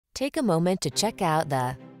Take a moment to check out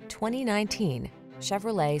the 2019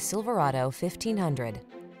 Chevrolet Silverado 1500.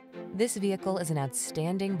 This vehicle is an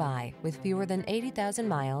outstanding buy with fewer than 80,000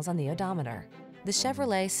 miles on the odometer. The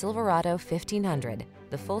Chevrolet Silverado 1500,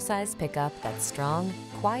 the full-size pickup that's strong,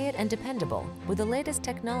 quiet, and dependable with the latest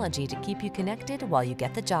technology to keep you connected while you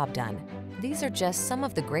get the job done. These are just some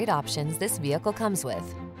of the great options this vehicle comes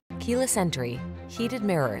with: keyless entry, heated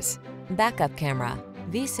mirrors, backup camera,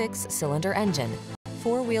 V6 cylinder engine,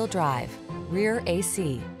 four-wheel drive, rear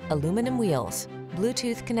AC, aluminum wheels,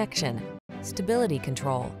 Bluetooth connection, stability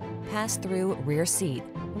control, pass-through rear seat.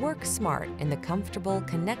 Work smart in the comfortable,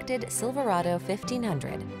 connected Silverado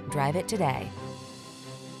 1500. Drive it today.